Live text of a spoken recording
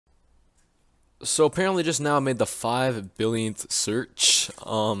So apparently just now I made the 5 billionth search.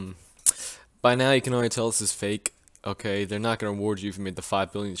 By now you can already tell this is fake. Okay, they're not gonna reward you if you made the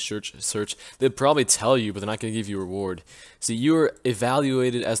 5 billionth search. They'd probably tell you, but they're not gonna give you a reward. See, you were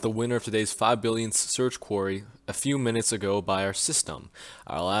evaluated as the winner of today's 5 billionth search query a few minutes ago by our system.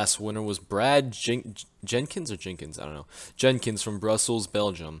 Our last winner was Brad Jenkins or Jenkins, I don't know. Jenkins from Brussels,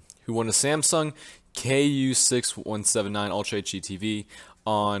 Belgium, who won a Samsung KU6179 Ultra HD TV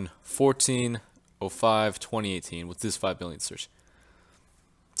on 14/05/2018 with this 5 billionth search.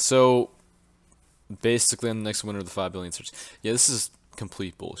 So basically, I'm the next winner of the 5 billionth search. Yeah, this is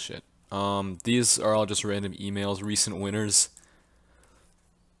complete bullshit. These are all just random emails, recent winners.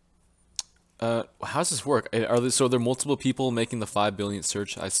 How does this work? So there are multiple people making the 5 billionth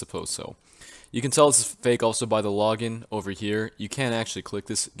search? I suppose so. You can tell this is fake also by the login over here. You can't actually click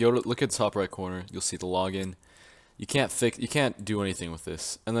this. Look at the top right corner. You'll see the login. You can't do anything with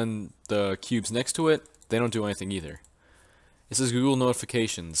this. And then the cubes next to it, they don't do anything either. It says Google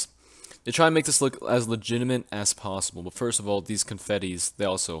notifications. They try and make this look as legitimate as possible. But first of all, these confettis, they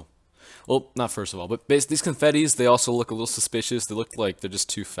also, well, not first of all, but these confettis, they also look a little suspicious. They look like they're just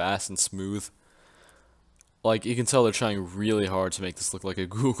too fast and smooth. Like, you can tell they're trying really hard to make this look like a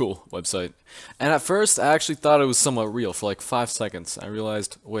Google website. And at first, I actually thought it was somewhat real. For like 5 seconds, I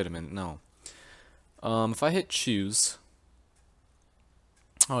realized, wait a minute, no. If I hit choose,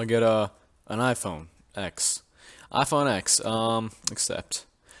 I get an iPhone X. iPhone X, accept.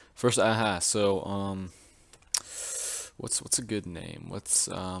 First, so, what's a good name? What's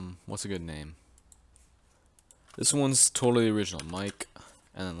a good name? This one's totally original, Mike,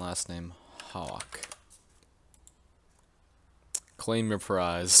 and then last name, Hawk. Claim your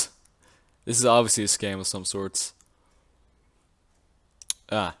prize. This is obviously a scam of some sorts.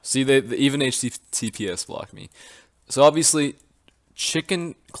 See, they even HTTPS blocked me. So obviously,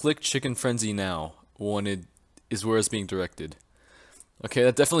 click Chicken Frenzy now is where it's being directed. Okay,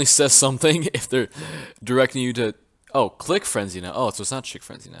 that definitely says something if they're directing you to, oh, click Frenzy now. Oh, so it's not Chick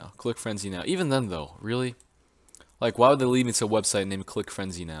Frenzy now. Click Frenzy now. Even then, though, really? Like, why would they lead me to a website named Click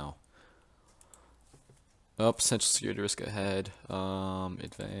Frenzy now? Oh, potential security risk ahead.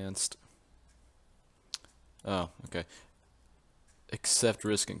 Advanced. Oh, okay. Accept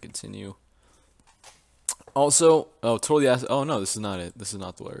risk and continue. Also, oh, totally. Oh no, this is not it. This is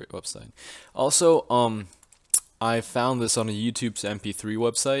not the website. Also, I found this on a YouTube's MP3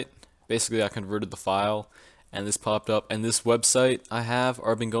 website. Basically, I converted the file, and this popped up. And this website I have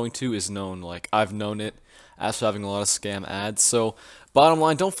or been going to is known. Like, I've known it as having a lot of scam ads. So, bottom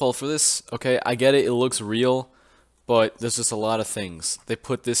line, don't fall for this. Okay, I get it. It looks real, but there's just a lot of things. They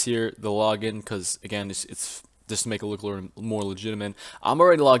put this here, the login, because again, it's just to make it look a little more legitimate. I'm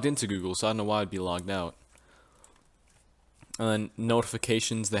already logged into Google, so I don't know why I'd be logged out. And then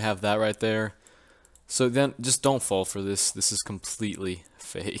notifications, they have that right there. So then, just don't fall for this. This is completely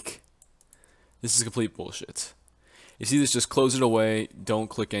fake. This is complete bullshit. You see this, just close it away. Don't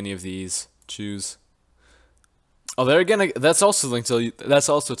click any of these. Choose. Oh, there again, that's also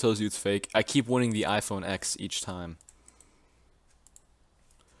tells you it's fake. I keep winning the iPhone X each time.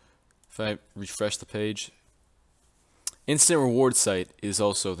 If I refresh the page, Instant Reward Site is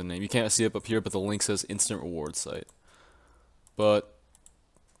also the name. You can't see it up here, but the link says Instant Reward Site. But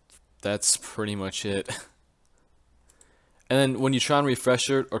that's pretty much it. And then when you try and refresh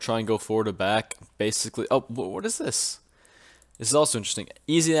it or try and go forward or back, basically, oh, what is this? This is also interesting.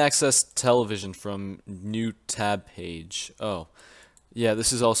 Easy access television from new tab page. Oh, yeah,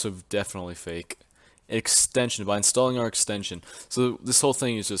 this is also definitely fake. Extension, by installing our extension. So this whole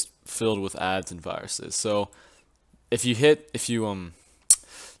thing is just filled with ads and viruses. So if you get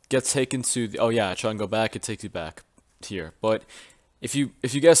taken to the, oh yeah, try and go back, it takes you back here. But if you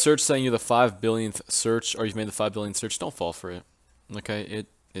get a search saying you're the 5 billionth search or you've made the 5 billionth search, don't fall for it. Okay,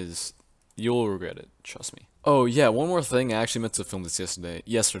 you'll regret it, trust me. Oh yeah, one more thing. I actually meant to film this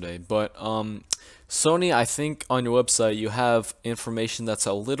yesterday, but Sony, I think on your website you have information that's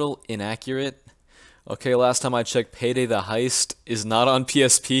a little inaccurate. Okay, last time I checked, Payday the Heist is not on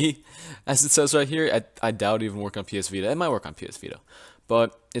PSP, as it says right here. I doubt it even work on PS Vita. It might work on PS Vita,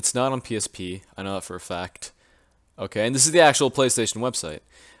 but it's not on PSP. I know that for a fact. Okay, and this is the actual PlayStation website.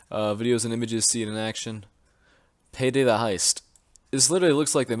 Videos and images, see it in action. Payday the Heist. This literally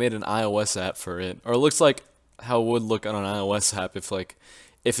looks like they made an iOS app for it, or it looks like how it would look on an iOS app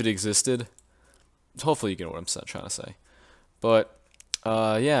if it existed. Hopefully you get what I'm trying to say. But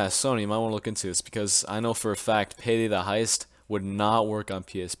yeah, Sony, you might want to look into this because I know for a fact Payday the Heist would not work on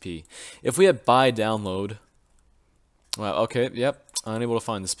PSP. If we had buy download, well, okay, yep, unable to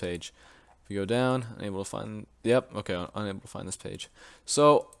find this page. If we go down, unable to find, yep, okay, unable to find this page.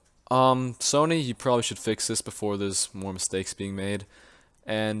 So Sony, you probably should fix this before there's more mistakes being made.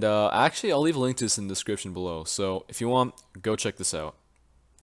 And actually, I'll leave a link to this in the description below. So if you want, go check this out.